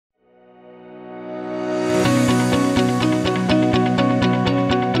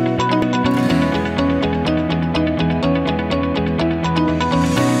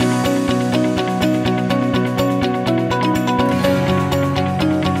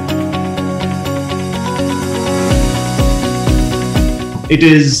It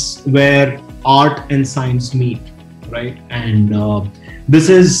is where art and science meet, right? And this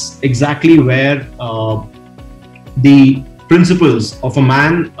is exactly where the principles of a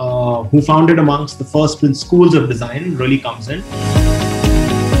man who founded amongst the first schools of design really comes in.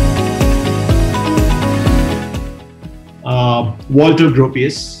 Walter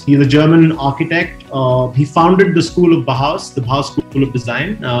Gropius, he's a German architect. He founded the School of Bauhaus, the Bauhaus School of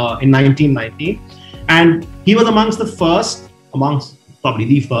Design, in 1990. And he was amongst probably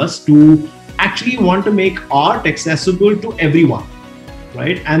the first, to actually want to make art accessible to everyone,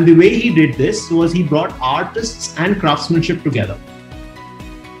 right? And the way he did this was he brought artists and craftsmanship together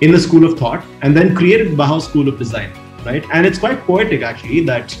in the school of thought, and then created the Bauhaus School of Design, right? And it's quite poetic, actually,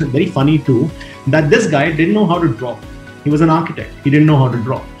 that very funny too, that this guy didn't know how to draw. He was an architect. He didn't know how to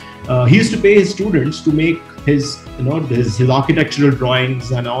draw. He used to pay his students to make his architectural drawings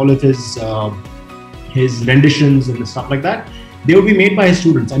and all of his renditions and stuff like that. They would be made by his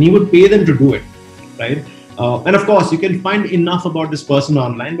students, and he would pay them to do it, right? And of course, you can find enough about this person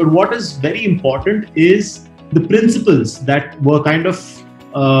online. But what is very important is the principles that were kind of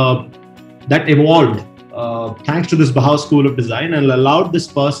that evolved thanks to this Bauhaus School of Design, and allowed this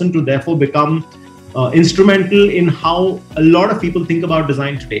person to therefore become instrumental in how a lot of people think about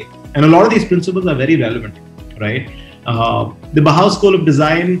design today. And a lot of these principles are very relevant, right? The Bauhaus School of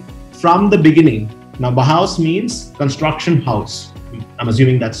Design, from the beginning, now Bauhaus means construction house. I'm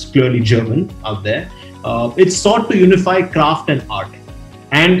assuming that's clearly German out there. It's sought to unify craft and art.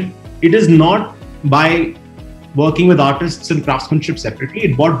 And it is not by working with artists and craftsmanship separately.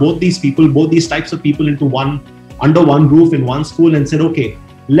 It brought both these types of people under one roof in one school, and said, okay,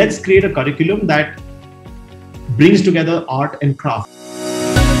 let's create a curriculum that brings together art and craft.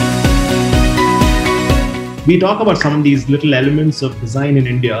 We talk about some of these little elements of design in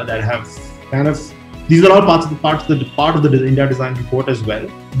India that have kind of, these are all part of the India Design Report as well.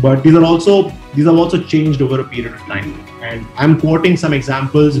 But these have also changed over a period of time. And I'm quoting some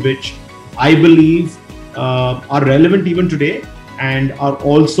examples which I believe are relevant even today, and are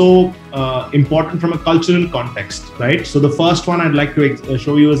also important from a cultural context, right? So the first one I'd like to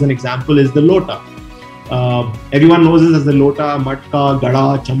show you as an example is the lota. Everyone knows this as the lota, matka,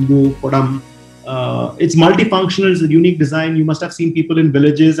 gada, chambu, kodam. It's multifunctional, it's a unique design. You must have seen people in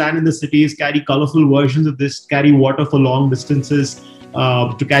villages and in the cities carry colorful versions of this, carry water for long distances,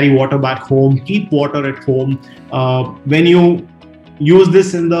 to carry water back home, keep water at home. When you use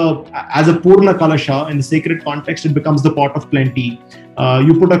this as a Purna Kalasha in the sacred context, it becomes the pot of plenty.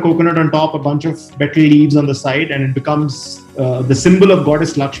 You put a coconut on top, a bunch of betel leaves on the side, and it becomes the symbol of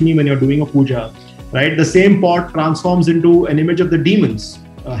goddess Lakshmi when you're doing a puja, right? The same pot transforms into an image of the demon's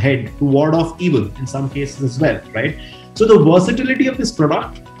head to ward off evil in some cases as well, right? So the versatility of this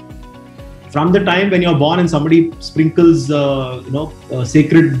product, from the time when you're born and somebody sprinkles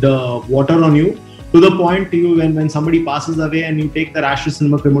sacred water on you, to the point when somebody passes away and you take their ashes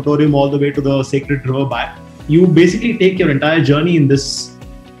in a crematorium all the way to the sacred river back, you basically take your entire journey in this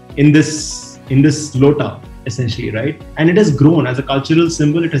lota, essentially, right? And it has grown as a cultural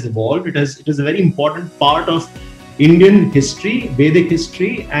symbol. It has evolved. It is a very important part of Indian history, Vedic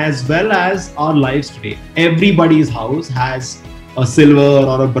history, as well as our lives today. Everybody's house has a silver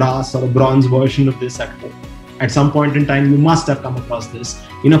or a brass or a bronze version of this at home. At some point in time, you must have come across this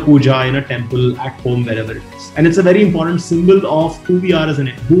in a puja, in a temple, at home, wherever it is. And it's a very important symbol of who we are as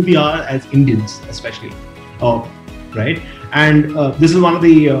Indians, especially, right? And this is one of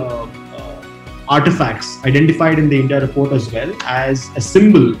the artifacts identified in the India report as well as a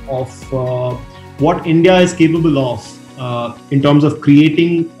symbol of what India is capable of in terms of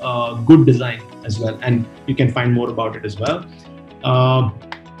creating good design as well. And you can find more about it as well.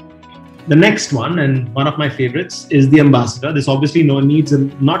 The next one, and one of my favorites, is the ambassador. This obviously needs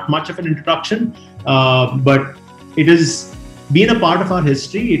not much of an introduction, but it has been a part of our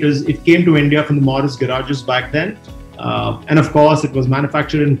history. It came to India from the Morris garages back then, and of course it was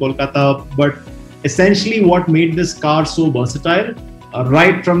manufactured in Kolkata. But essentially, what made this car so versatile,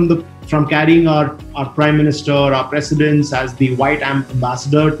 right from carrying our prime minister, our presidents as the white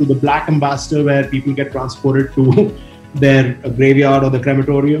ambassador, to the black ambassador, where people get transported to their graveyard or the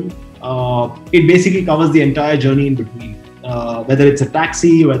crematorium. It basically covers the entire journey in between. Whether it's a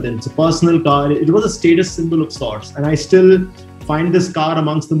taxi, whether it's a personal car, it was a status symbol of sorts. And I still find this car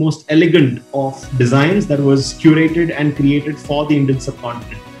amongst the most elegant of designs that was curated and created for the Indian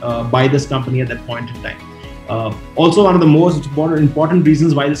subcontinent by this company at that point in time. Also, one of the most important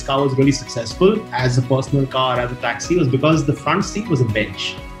reasons why this car was really successful as a personal car, as a taxi, was because the front seat was a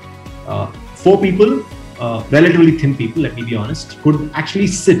bench. 4 people, relatively thin people, let me be honest, could actually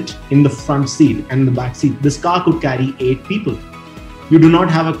sit in the front seat and the back seat. This car could carry 8 people, You do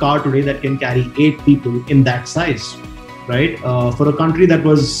not have a car today that can carry 8 people in that size, right? For a country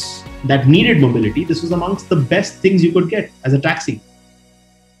that needed mobility, this was amongst the best things you could get as a taxi,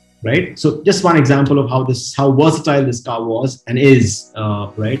 right? So just one example of how versatile this car was and is,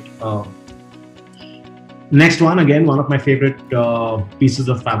 right? Next one, again, one of my favorite pieces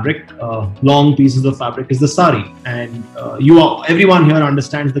of fabric, long pieces of fabric, is the sari. And everyone here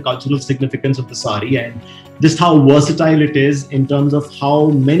understands the cultural significance of the sari and just how versatile it is in terms of how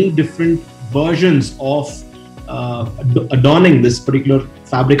many different versions of adorning this particular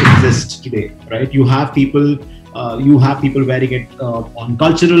fabric exist today, right? You have people wearing it on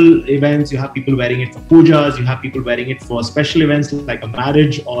cultural events. You have people wearing it for pujas. You have people wearing it for special events like a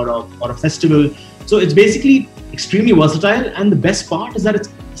marriage or a festival. So it's basically extremely versatile. And the best part is that it's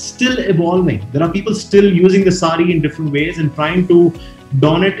still evolving. There are people still using the sari in different ways and trying to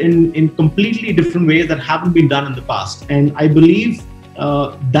don it in completely different ways that haven't been done in the past. And I believe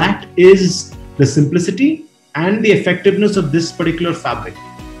that is the simplicity and the effectiveness of this particular fabric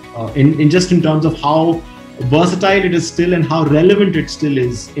in terms of how versatile it is still and how relevant it still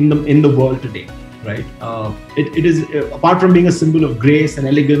is in the world today, right? It is, apart from being a symbol of grace and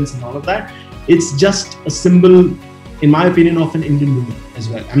elegance and all of that, it's just a symbol, in my opinion, of an Indian woman as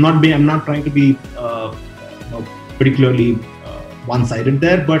well. I'm not trying to be particularly one-sided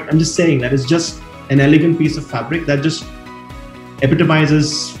there, but I'm just saying that it's just an elegant piece of fabric that just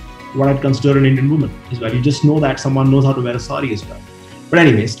epitomizes what I'd consider an Indian woman as well. You just know that someone knows how to wear a sari as well. But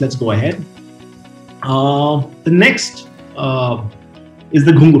anyways, let's go ahead. The next is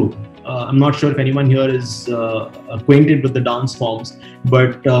the ghungru. I'm not sure if anyone here is acquainted with the dance forms,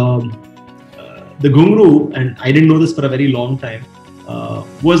 but the ghungru, and I didn't know this for a very long time,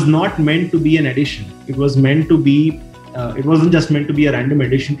 was not meant to be an addition. It was meant to be, it wasn't just meant to be a random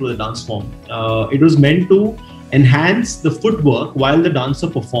addition to the dance form. It was meant to enhance the footwork while the dancer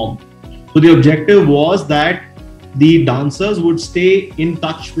performed. So the objective was that the dancers would stay in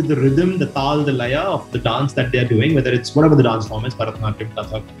touch with the rhythm, the tal, the laya of the dance that they're doing, whether it's whatever the dance form is, Bharatanatyam,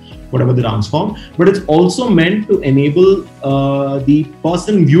 Kathak, whatever the dance form. But it's also meant to enable the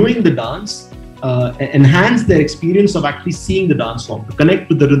person viewing the dance enhance their experience of actually seeing the dance form, to connect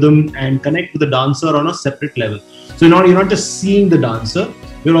with the rhythm and connect with the dancer on a separate level. So you're not just seeing the dancer,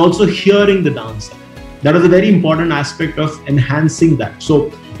 you're also hearing the dancer. That was a very important aspect of enhancing that.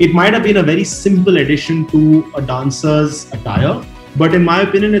 So it might have been a very simple addition to a dancer's attire, but in my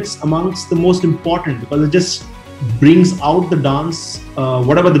opinion, it's amongst the most important because it just brings out the dance,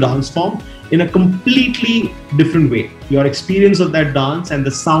 whatever the dance form, in a completely different way. Your experience of that dance and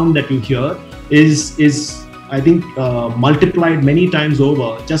the sound that you hear is I think multiplied many times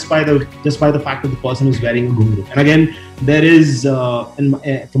over just by the fact that the person is wearing a ghungru. And again, there is,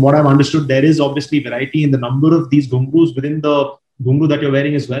 from what I've understood, there is obviously variety in the number of these ghungrus within the ghungru that you're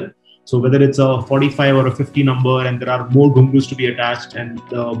wearing as well. So whether it's a 45 or a 50 number, and there are more ghungrus to be attached, and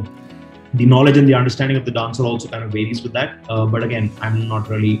the knowledge and the understanding of the dancer also kind of varies with that. But again, I'm not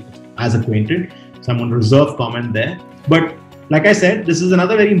really as acquainted, so I'm going to reserve comment there. But like I said, this is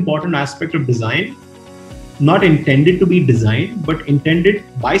another very important aspect of design, not intended to be designed, but intended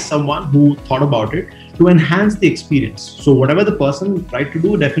by someone who thought about it to enhance the experience. So whatever the person tried to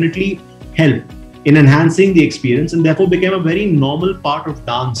do definitely helped in enhancing the experience, and therefore became a very normal part of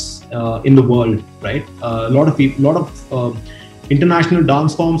dance in the world, right? A lot of international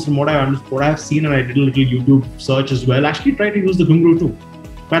dance forms, from what I have seen, and I did a little YouTube search as well, actually try to use the ghungru too.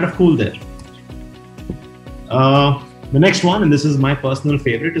 Kind of cool there. The next one, and this is my personal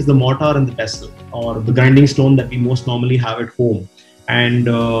favorite, is the mortar and the pestle, or the grinding stone that we most normally have at home. And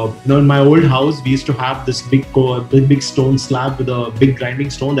in my old house, we used to have this big stone slab with a big grinding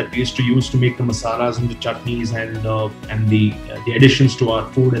stone that we used to use to make the masalas and the chutneys and the additions to our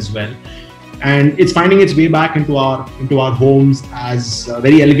food as well. And it's finding its way back into our homes as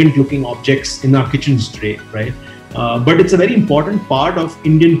very elegant looking objects in our kitchens today, right? But it's a very important part of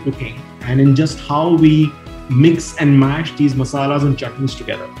Indian cooking, and in just how we mix and mash these masalas and chutneys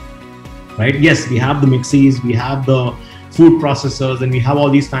together, right? Yes, we have the mixies, we have the food processors, and we have all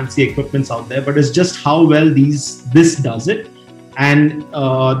these fancy equipments out there, but it's just how well this does it, and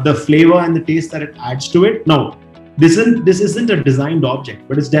the flavor and the taste that it adds to it. Now, this isn't a designed object,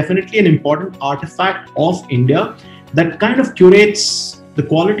 but it's definitely an important artifact of India that kind of curates the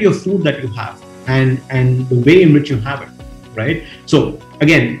quality of food that you have and the way in which you have it, right? So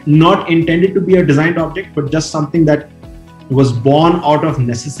again, not intended to be a designed object, but just something that was born out of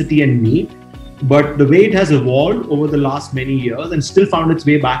necessity and need. But the way it has evolved over the last many years and still found its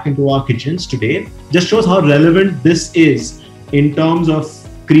way back into our kitchens today just shows how relevant this is in terms of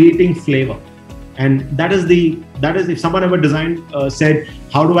creating flavor And that is if someone ever said,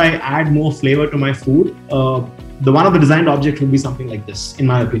 how do I add more flavor to my food? The one of the designed objects would be something like this, in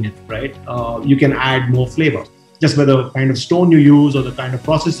my opinion, right? You can add more flavor just by the kind of stone you use or the kind of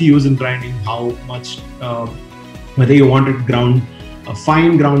process you use in grinding, how much, whether you want it ground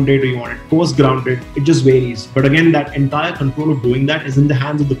fine grounded or you want it coarse grounded, it just varies. But again, that entire control of doing that is in the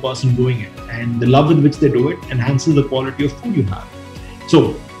hands of the person doing it, and the love with which they do it enhances the quality of food you have.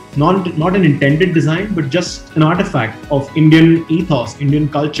 So not an intended design, but just an artifact of Indian ethos, Indian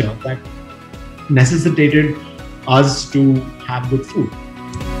culture that necessitated us to have good food.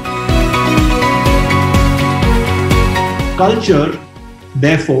 Culture,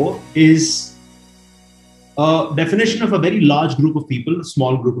 therefore, is a definition of a very large group of people, a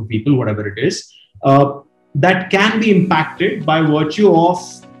small group of people, whatever it is, that can be impacted by virtue of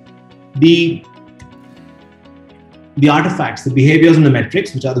the artifacts, the behaviors and the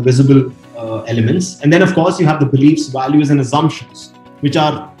metrics, which are the visible elements. And then, of course, you have the beliefs, values, and assumptions, which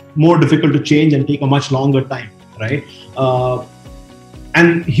are more difficult to change and take a much longer time, right?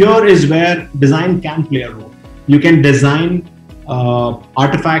 And here is where design can play a role. You can design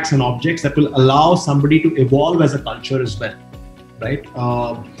artifacts and objects that will allow somebody to evolve as a culture as well, right?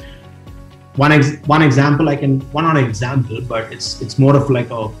 One example, not an example, but it's more of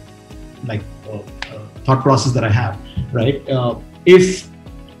like a thought process that I have, right?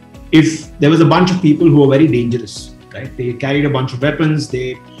 If there was a bunch of people who were very dangerous, right? They carried a bunch of weapons,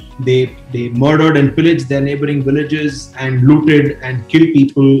 they murdered and pillaged their neighboring villages and looted and killed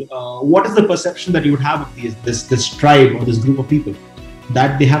people. What is the perception that you would have of this tribe or this group of people?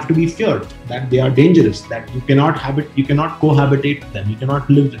 That they have to be feared, that they are dangerous, that you cannot cohabitate with them, you cannot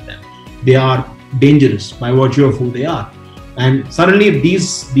live with them. They are dangerous by virtue of who they are. And suddenly, if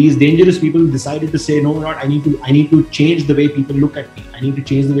these dangerous people decided to say, no, I need to change the way people look at me. I need to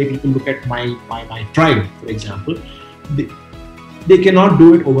change the way people look at my tribe, for example. They cannot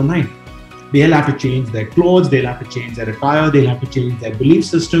do it overnight. They'll have to change their clothes, they'll have to change their attire, they'll have to change their belief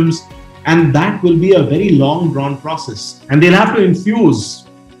systems. And that will be a very long drawn process. And they'll have to infuse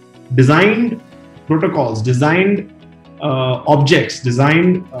designed protocols, designed objects,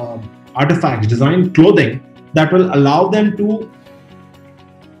 designed artifacts, designed clothing that will allow them to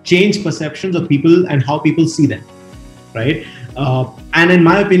change perceptions of people and how people see them, right? And in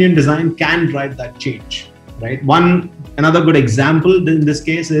my opinion, design can drive that change, right? Another good example in this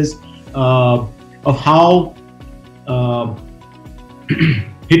case is of how Adolf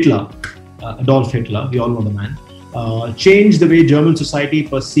Hitler, we all know the man, changed the way German society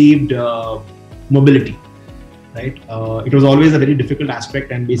perceived mobility, right? It was always a very difficult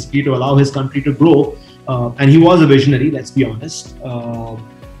aspect, and basically to allow his country to grow, and he was a visionary, let's be honest.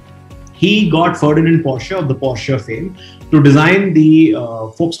 He got Ferdinand Porsche of the Porsche fame to design the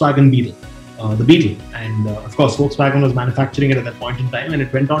Volkswagen Beetle. The Beetle, and of course Volkswagen was manufacturing it at that point in time, and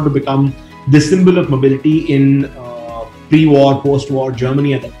it went on to become the symbol of mobility in pre-war, post-war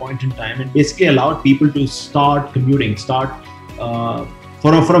Germany at that point in time, and basically allowed people to start commuting, for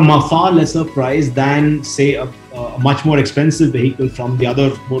a far lesser price than, say, a much more expensive vehicle from the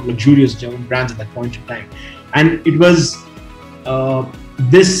other more luxurious German brands at that point in time. And it was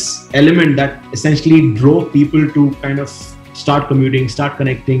this element that essentially drove people to kind of start commuting, start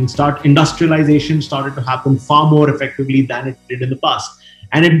connecting, industrialization started to happen far more effectively than it did in the past.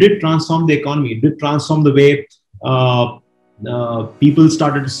 And it did transform the economy. It did transform the way people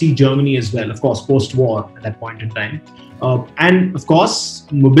started to see Germany as well, of course, post-war at that point in time. And of course,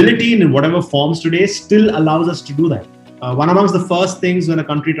 mobility in whatever forms today still allows us to do that. One amongst the first things when a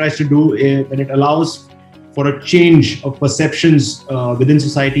country tries to do when it allows for a change of perceptions within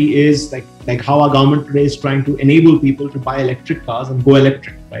society is like how our government today is trying to enable people to buy electric cars and go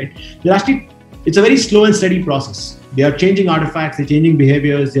electric, right? It's a very slow and steady process. They are changing artifacts, they're changing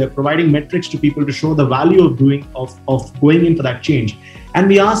behaviors, they're providing metrics to people to show the value of going in for that change. And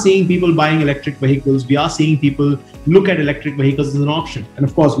we are seeing people buying electric vehicles. We are seeing people look at electric vehicles as an option. And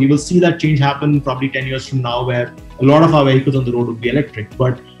of course, we will see that change happen probably 10 years from now, where a lot of our vehicles on the road will be electric.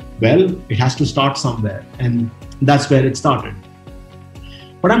 But well, it has to start somewhere, and that's where it started.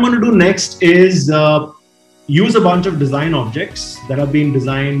 What I'm going to do next is use a bunch of design objects that have been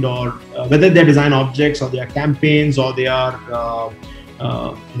designed, or whether they're design objects or they are campaigns or they are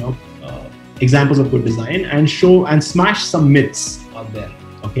examples of good design, and show and smash some myths out there.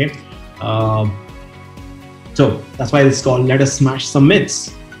 Okay, so that's why it's called "Let Us Smash Some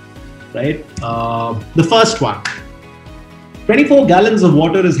Myths," right? The first one. 24 gallons of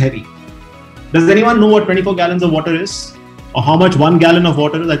water is heavy. Does anyone know what 24 gallons of water is? Or how much 1 gallon of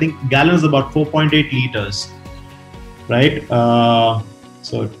water is? I think gallon is about 4.8 liters, right?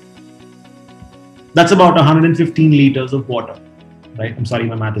 So That's about 115 liters of water, right? I'm sorry,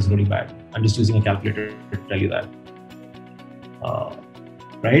 my math is really bad. I'm just using a calculator to tell you that.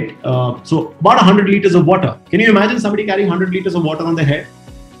 Right? So about 100 liters of water. Can you imagine somebody carrying 100 liters of water on their head?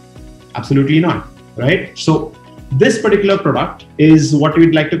 Absolutely not, right? So this particular product is what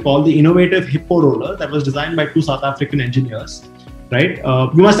we'd like to call the innovative hippo roller that was designed by two South African engineers, right?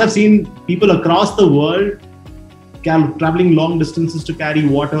 You must have seen people across the world traveling long distances to carry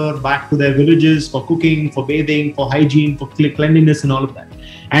water back to their villages for cooking, for bathing, for hygiene, for cleanliness and all of that.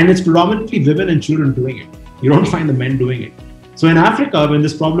 And it's predominantly women and children doing it. You don't find the men doing it. So in Africa, when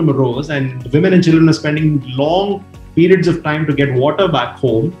this problem arose and women and children are spending long periods of time to get water back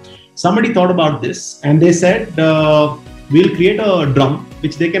home, somebody thought about this and they said, we'll create a drum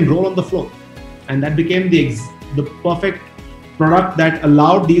which they can roll on the floor. And that became the perfect product that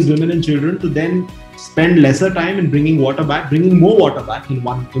allowed these women and children to then spend lesser time in bringing more water back in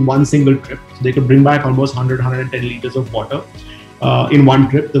one single trip. So they could bring back almost 110 liters of water. In one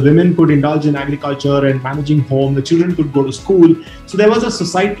trip. The women could indulge in agriculture and managing home. The children could go to school. So there was a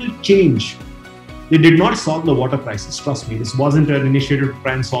societal change. They did not solve the water crisis. Trust me, this wasn't an initiative to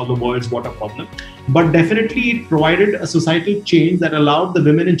try and solve the world's water problem. But definitely it provided a societal change that allowed the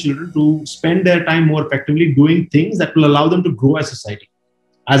women and children to spend their time more effectively doing things that will allow them to grow as a society,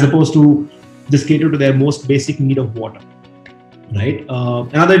 as opposed to just cater to their most basic need of water. Right.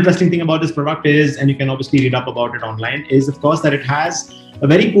 Another interesting thing about this product is, and you can obviously read up about it online, is of course that it has a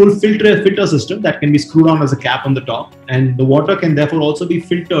very cool filter system that can be screwed on as a cap on the top, and the water can therefore also be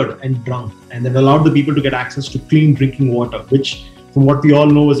filtered and drunk, and that allowed the people to get access to clean drinking water, which, from what we all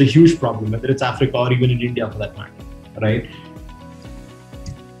know, is a huge problem, whether it's Africa or even in India for that matter. Right.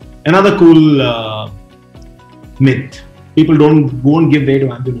 Another cool myth: people won't give way to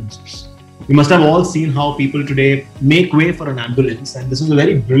ambulances. You must have all seen how people today make way for an ambulance, and this is a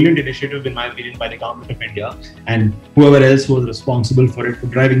very brilliant initiative, in my opinion, by the government of India and whoever else was responsible for it, for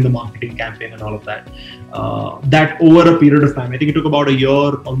driving the marketing campaign and all of that. That over a period of time, I think it took about a year,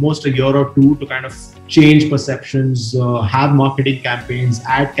 almost a year or two, to kind of change perceptions, have marketing campaigns,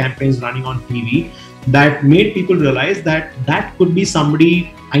 ad campaigns running on TV that made people realize that that could be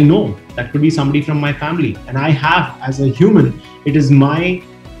somebody I know, that could be somebody from my family, and I have, as a human, it is my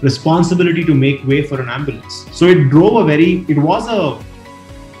responsibility to make way for an ambulance. So it was a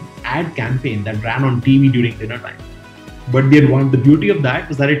ad campaign that ran on TV during dinner time. But the beauty of that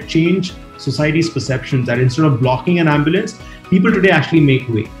was that it changed society's perceptions, that instead of blocking an ambulance, people today actually make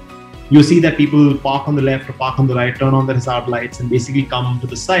way. You see that people park on the left or park on the right, turn on the hazard lights, and basically come to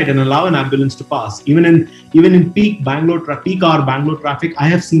the side and allow an ambulance to pass. Even in peak hour Bangalore traffic, I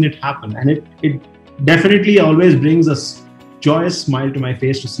have seen it happen, and it definitely always brings us joyous smile to my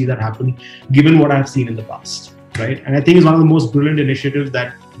face to see that happen, given what I've seen in the past, right? And I think it's one of the most brilliant initiatives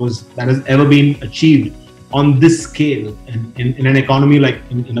that has ever been achieved on this scale in an economy like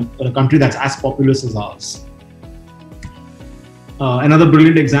in a country that's as populous as ours. Another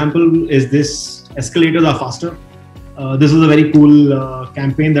brilliant example is this: escalators are faster. This was a very cool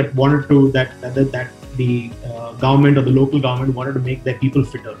campaign that the government or the local government wanted to make their people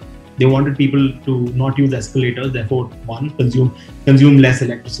fitter. They wanted people to not use escalators, therefore, one, consume less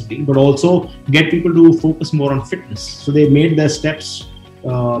electricity, but also get people to focus more on fitness. So they made their steps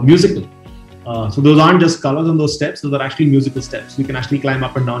musical. So those aren't just colors on those steps; those are actually musical steps. You can actually climb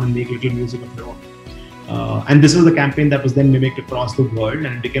up and down and make little music of your own. And this was a campaign that was then mimicked across the world,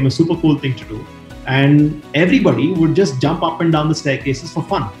 and it became a super cool thing to do. And everybody would just jump up and down the staircases for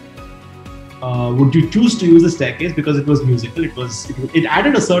fun. Would you choose to use the staircase because it was musical? It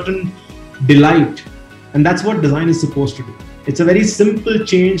added a certain delight, and that's what design is supposed to do. It's a very simple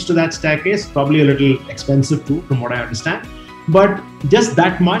change to that staircase, probably a little expensive too, from what I understand, but just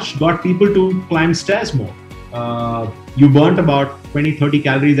that much got people to climb stairs more. You burnt about 20-30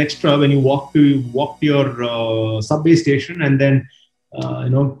 calories extra when you walked to your subway station and then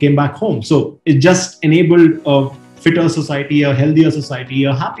came back home. So it just enabled a fitter society, a healthier society,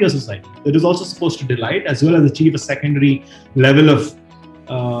 a happier society. It is also supposed to delight as well as achieve a secondary level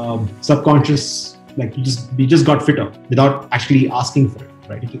of subconscious, like you just got fitter without actually asking for it,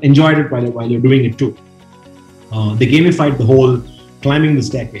 right? You enjoyed it while you're doing it too. They gamified the whole climbing the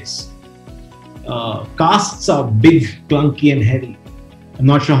staircase. Casts are big, clunky, and heavy. I'm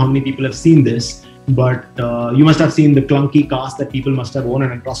not sure how many people have seen this, but you must have seen the clunky casts that people must have worn,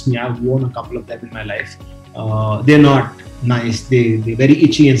 and trust me, I've worn a couple of them in my life. They're not nice. They're very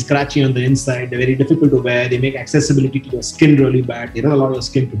itchy and scratchy on the inside. They're very difficult to wear. They make accessibility to your skin really bad. They don't allow your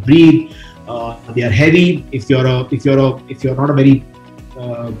skin to breathe. They are heavy. If you're not a very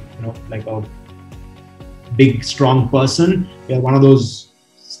like a big strong person, you're one of those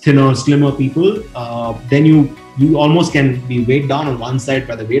thinner, slimmer people, then you almost can be weighed down on one side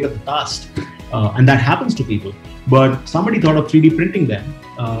by the weight of the cast. And that happens to people. But somebody thought of 3D printing them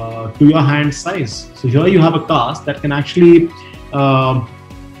to your hand size. So here you have a cast that can actually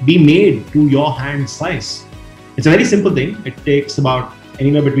be made to your hand size. It's a very simple thing. It takes about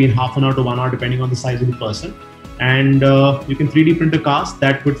anywhere between half an hour to 1 hour, depending on the size of the person. And you can 3D print a cast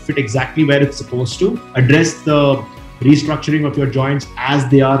that would fit exactly where it's supposed to, address the restructuring of your joints as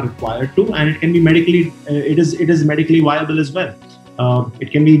they are required to, and it can be medically, it is medically viable as well.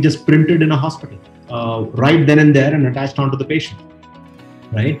 It can be just printed in a hospital right then and there and attached onto the patient,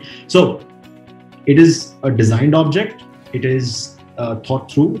 right? So it is a designed object, it is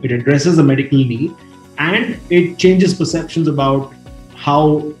thought through, it addresses a medical need, and it changes perceptions about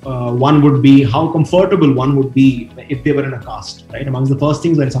how one would be, how comfortable one would be if they were in a cast, right? Amongst the first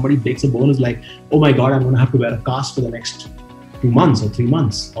things when somebody breaks a bone is like, oh my God, I'm going to have to wear a cast for the next 2 months or 3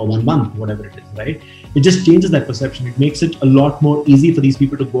 months or 1 month, whatever it is, right? It just changes that perception. It makes it a lot more easy for these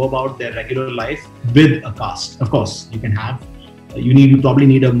people to go about their regular life with a cast. Of course, you can have, you probably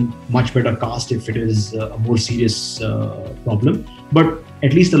need a much better cast if it is a more serious problem, but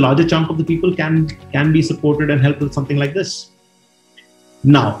at least a larger chunk of the people can be supported and helped with something like this.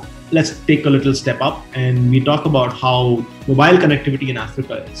 Now, let's take a little step up and we talk about how mobile connectivity in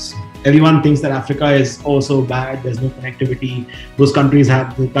Africa is. Everyone thinks that Africa is oh so bad, there's no connectivity. Those countries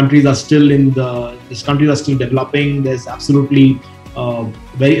are still developing. There's absolutely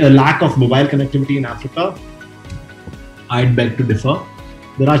a lack of mobile connectivity in Africa. I'd beg to differ.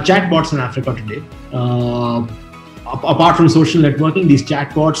 There are chatbots in Africa today. Apart from social networking, these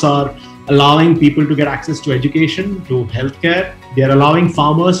chatbots are allowing people to get access to education, to healthcare. They are allowing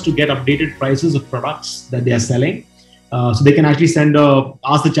farmers to get updated prices of products that they are selling. So they can actually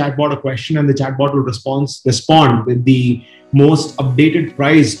ask the chatbot a question and the chatbot will respond with the most updated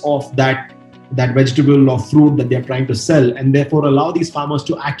price of that vegetable or fruit that they're trying to sell, and therefore allow these farmers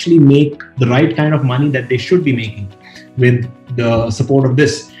to actually make the right kind of money that they should be making with the support of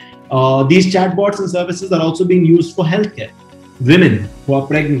this. These chatbots and services are also being used for healthcare. Women who are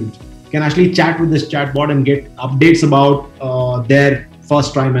pregnant can actually chat with this chatbot and get updates about their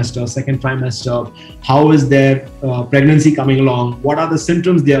first trimester, second trimester, how is their pregnancy coming along, what are the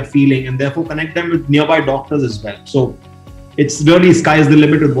symptoms they are feeling, and therefore connect them with nearby doctors as well. So it's really sky's the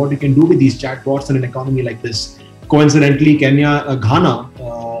limit of what you can do with these chatbots in an economy like this. Coincidentally,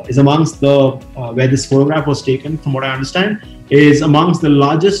 Ghana is amongst the, where this photograph was taken, from what I understand, is amongst the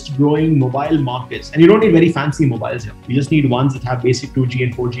largest growing mobile markets. And you don't need very fancy mobiles here. You just need ones that have basic 2G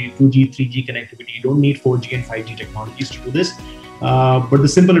and 4G, 2G, 3G connectivity. You don't need 4G and 5G technologies to do this. But the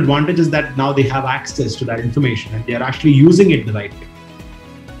simple advantage is that now they have access to that information and they are actually using it the right way.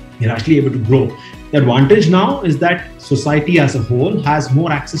 They're actually able to grow. The advantage now is that society as a whole has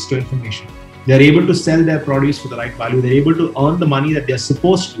more access to information. They're able to sell their produce for the right value. They're able to earn the money that they're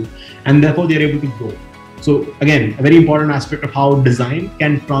supposed to, and therefore they're able to grow. So again, a very important aspect of how design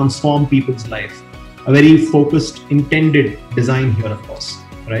can transform people's life. A very focused, intended design here, of course,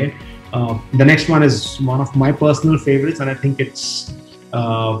 right? The next one is one of my personal favorites, and I think it's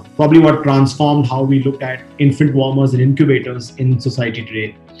probably what transformed how we look at infant warmers and incubators in society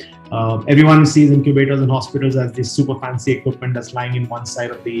today. Everyone sees incubators in hospitals as this super fancy equipment that's lying in one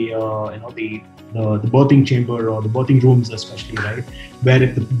side of the birthing chamber or the birthing rooms, especially, right? Where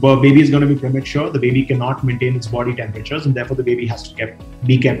if the baby is going to be premature, the baby cannot maintain its body temperatures, and therefore the baby has to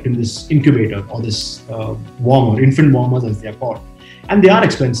be kept in this incubator or this warmer, infant warmers as they are called, and they are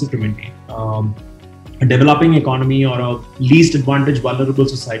expensive to maintain. A developing economy or a least advantaged vulnerable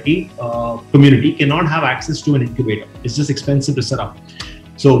society community cannot have access to an incubator. It's just expensive to set up.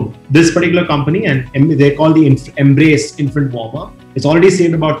 So this particular company, and they call the Embrace Infant Warmer, it's already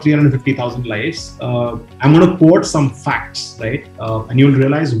saved about 350,000 lives. I'm going to quote some facts, right? And you'll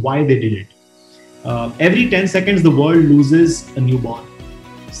realize why they did it. Every 10 seconds, the world loses a newborn.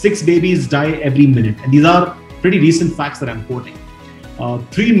 6 babies die every minute. And these are pretty recent facts that I'm quoting.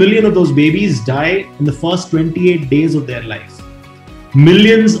 3 million of those babies die in the first 28 days of their life.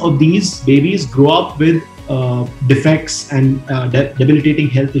 Millions of these babies grow up with defects and debilitating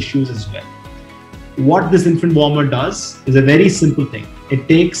health issues as well. What this infant warmer does is a very simple thing. It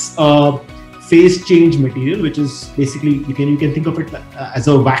takes a phase change material, which is basically, you can think of it as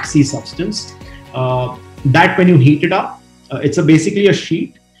a waxy substance, that when you heat it up, it's basically a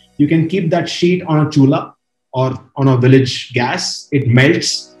sheet. You can keep that sheet on a chula or on a village gas. It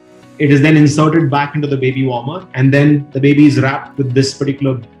melts. It is then inserted back into the baby warmer, and then the baby is wrapped with this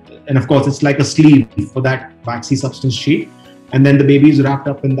particular, and of course it's like a sleeve for that waxy substance sheet. and then the baby is wrapped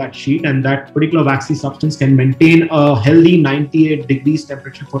up in that sheet, and that particular waxy substance can maintain a healthy 98 degrees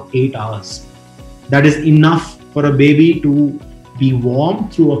temperature for 8 hours. That is enough for a baby to be warm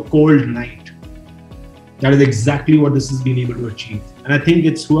through a cold night. That is exactly what this has been able to achieve. And I think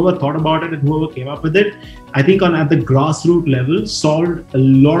it's whoever thought about it and whoever came up with it, I think at the grassroots level, solved a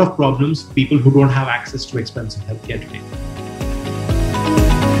lot of problems for people who don't have access to expensive healthcare today.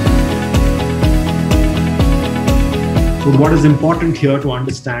 But what is important here to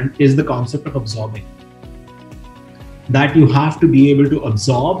understand is the concept of absorbing. That you have to be able to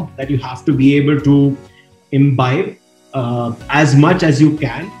absorb, that you have to be able to imbibe as much as you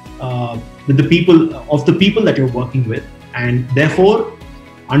can with the people that you're working with, and therefore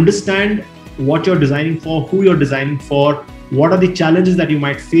understand what you're designing for, who you're designing for, what are the challenges that you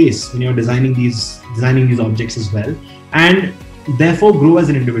might face when you're designing these objects as well, and therefore grow as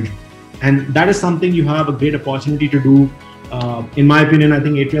an individual. And that is something you have a great opportunity to do. In my opinion, I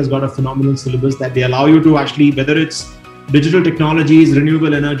think Atria has got a phenomenal syllabus that they allow you to actually, whether it's digital technologies,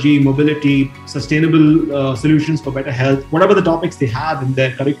 renewable energy, mobility, sustainable solutions for better health, whatever the topics they have in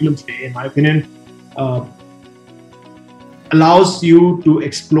their curriculum today, in my opinion, allows you to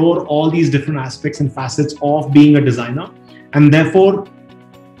explore all these different aspects and facets of being a designer, and therefore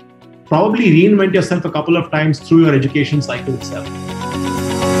probably reinvent yourself a couple of times through your education cycle itself.